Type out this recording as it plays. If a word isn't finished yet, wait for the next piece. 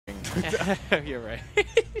You're right.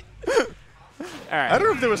 All right. I don't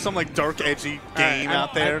know if there was some like dark, edgy game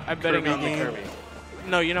out there. I'm betting on the Kirby.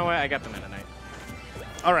 No, you know what? I got the Metaknight.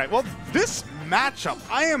 All right. Well, this matchup,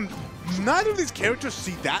 neither of these characters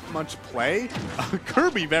see that much play.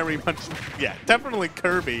 Kirby very much, yeah, definitely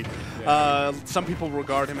Kirby. Yeah. Some people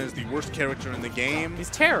regard him as the worst character in the game. He's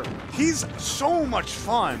terrible. He's so much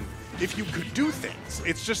fun if you could do things.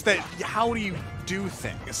 It's just that, how do you do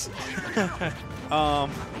things? I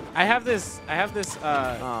have this,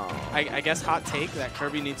 I guess, hot take that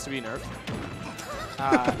Kirby needs to be nerfed.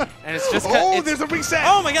 And it's just there's a reset.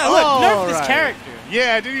 Oh my god, look, nerf this character.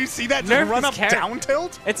 Yeah, did you see that? Just run up down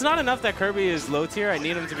tilt? It's not enough that Kirby is low tier. I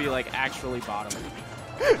need him to be like actually bottom.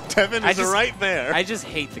 Devin is right there. I just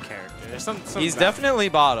hate the character. There's some he's definitely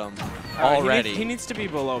bottom already. He needs to be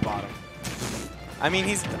below bottom. I mean,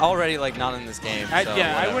 he's already like not in this game.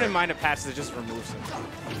 I wouldn't mind a patch that just removes him.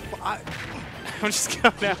 I'm just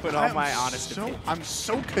coming out with all my honest opinion. I'm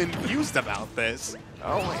so confused about this.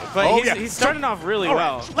 Oh my god. But he's starting off really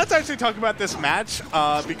well. Right. Let's actually talk about this match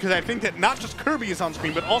because I think that not just Kirby is on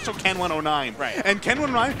screen, but also Ken109. Right. And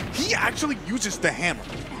Ken109, he actually uses the hammer.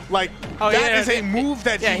 Like, that is a move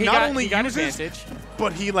that he not only uses,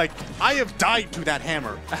 but he, like, I have died to that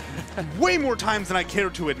hammer way more times than I care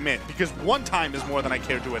to admit, because one time is more than I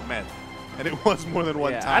care to admit. And it was more than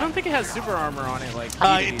one time. I don't think it has super armor on it. Like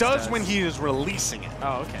it does when he is releasing it.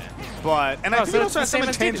 Oh, okay. But I think it also has some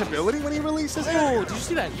intangibility when he releases it. Oh, did you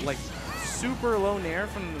see that like super low nair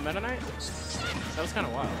from the Metaknight? That was kind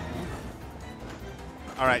of wild.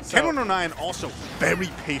 All right, so, Ken109 also very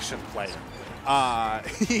patient player.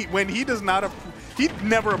 When he does not, he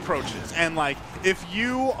never approaches. And like, if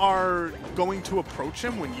you are going to approach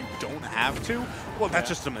him when you don't have to, well, that's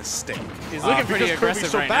just a mistake. He's looking pretty aggressive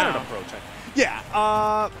Kirby's so right bad now. at approaching. Yeah.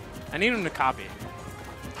 I need him to copy.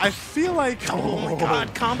 I feel like. Oh my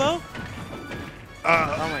god, combo!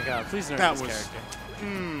 Oh my god, please nerf this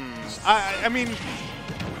character. I mean,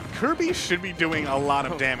 Kirby should be doing a lot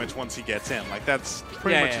of damage once he gets in. Like, that's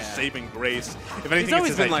pretty much his saving grace. If anything, he's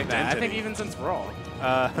always it's his been like identity. that. I think even since Brawl.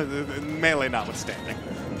 Melee notwithstanding.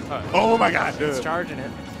 Oh my god. He's charging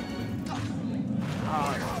it.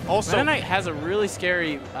 Also, Metaknight has a really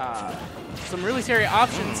scary, some really scary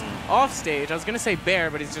options off stage. I was gonna say bear,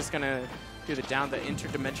 but he's just gonna do the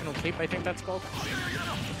interdimensional cape. I think that's called.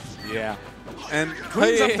 Yeah. And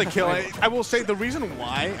cleans up the kill. I will say the reason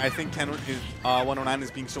why I think Ken109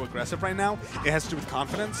 is being so aggressive right now, it has to do with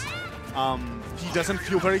confidence. He doesn't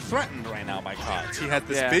feel very threatened right now by CODZ. He had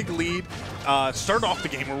this big lead, started off the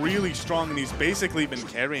game really strong, and he's basically been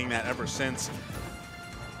carrying that ever since.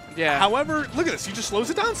 Yeah. However, look at this. He just slows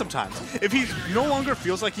it down sometimes. If he no longer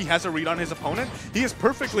feels like he has a read on his opponent, he is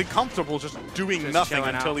perfectly comfortable just doing nothing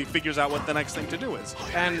until he figures out what the next thing to do is.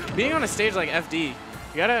 And being on a stage like FD,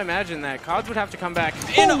 you gotta imagine that CODZ would have to come back.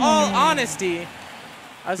 In all honesty,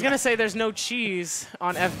 I was gonna say there's no cheese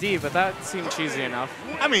on FD, but that seemed cheesy enough.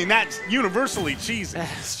 I mean, that's universally cheesy.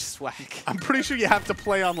 It's just whack. I'm pretty sure you have to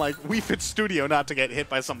play on like Wii Fit Studio not to get hit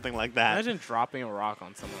by something like that. Imagine dropping a rock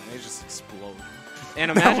on someone; they just explode. And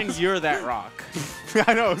imagine you're that rock.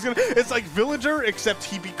 I know. It's like Villager, except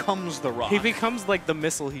he becomes the rock. He becomes like the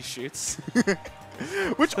missile he shoots.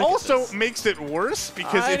 Which also makes it worse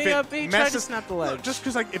because if it messes, to snap the ledge. Just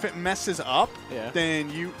because like if it messes up, then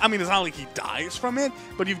I mean, it's not like he dies from it,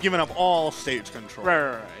 but you've given up all stage control.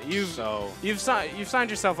 Right. You've signed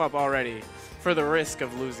yourself up already for the risk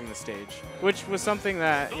of losing the stage, which was something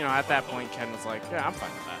that at that point Ken was like, yeah, I'm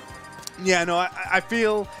fine with that. Yeah, no, I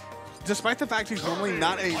feel. Despite the fact he's normally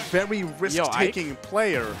not a very risk-taking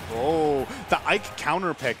player. Oh, the Ike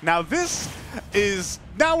counter pick. Now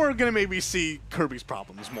now we're going to maybe see Kirby's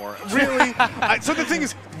problems more. Really? So the thing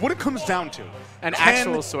is, what it comes down to.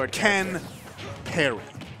 Actual sword Ken parry.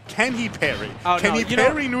 Can he parry? Oh, can he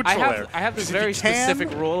parry neutral air? I have this very specific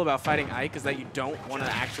rule about fighting Ike is that you don't want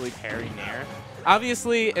to actually parry nair.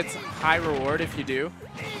 Obviously, it's high reward if you do.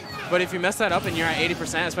 But if you mess that up and you're at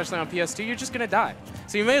 80%, especially on PS2, you're just going to die.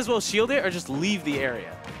 So you may as well shield it or just leave the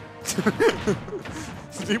area.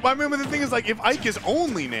 I mean, the thing is, like, if Ike is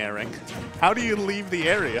only nairing, how do you leave the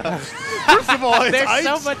area? First of all, it's there's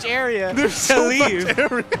so much area to leave.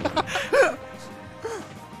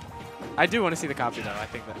 I do want to see the copy, though. I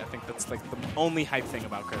think that's like the only hype thing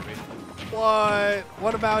about Kirby.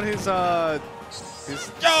 What about his suck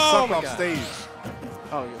off stage?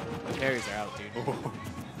 Oh, the parries are out, dude.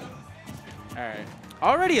 Alright.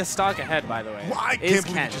 Already a stock ahead, by the way. Well, I can't believe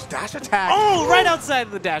he just dash attack. Oh, right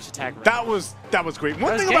outside the dash attack. Right. That was great.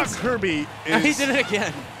 One thing about Kirby is he did it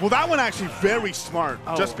again. Well, that one actually very smart,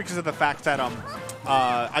 just because of the fact that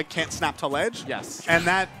I can't snap to ledge. Yes. And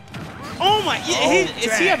that Oh my!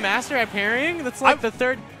 Is he a dang. master at parrying? That's like the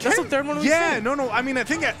third. That's the third one. We've Yeah, seen. no. I mean, I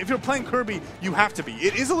think if you're playing Kirby, you have to be.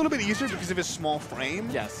 It is a little bit easier because of his small frame.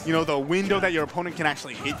 Yes. You know, the window that your opponent can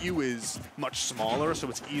actually hit you is much smaller, so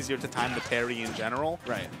it's easier to time the parry in general.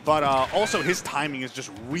 Right. But also, his timing is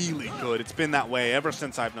just really good. It's been that way ever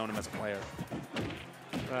since I've known him as a player.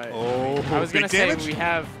 Right. Oh, I was gonna big say damage? we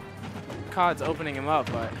have CODZ opening him up,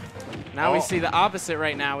 but now we see the opposite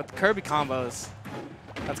right now with the Kirby combos.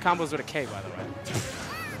 That's combos with a K, by the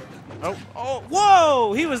way. Oh,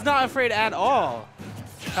 whoa! He was not afraid at all.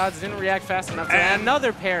 CODZ didn't react fast enough to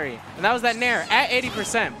another parry, and that was that nair at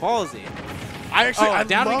 80%. Ballsy.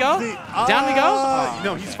 Down we go? Down we go?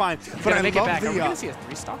 No, he's fine. But But I make it love back. Are we the gonna see a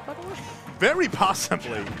 3-stock, by the way? very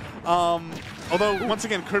possibly. Although once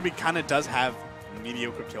again, Kirby kind of does have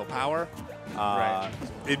mediocre kill power. Right.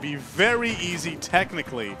 It'd be very easy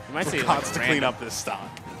technically might for see, like, CODZ to a clean random- up this stock.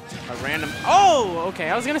 A random. Oh, okay.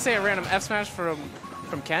 I was gonna say a random F smash from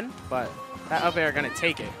Ken, but that up air gonna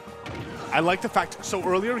take it. I like the fact, so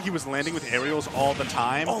earlier he was landing with aerials all the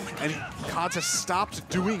time, and CODZ has stopped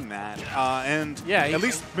doing that, and Yeah, at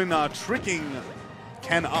least been tricking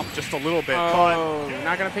Ken up just a little bit. Oh, you're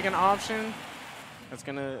not gonna pick an option. It's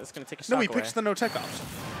gonna take a But stock no, he away. picks the no tech option.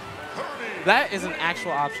 That is an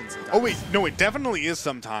actual option sometimes. Oh wait, no, it definitely is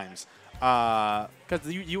sometimes. Because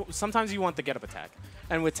you sometimes you want the get up attack,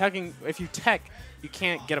 and with teching, if you tech, you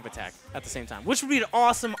can't get up attack at the same time, which would be an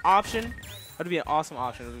awesome option. That would be an awesome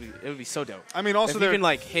option. It would be so dope. I mean, also if you can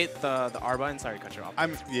like hit the R button. Sorry to cut you off.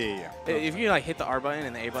 Yeah. If you can like hit the R button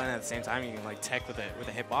and the A button at the same time, you can like tech with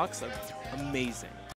a hitbox. That's amazing.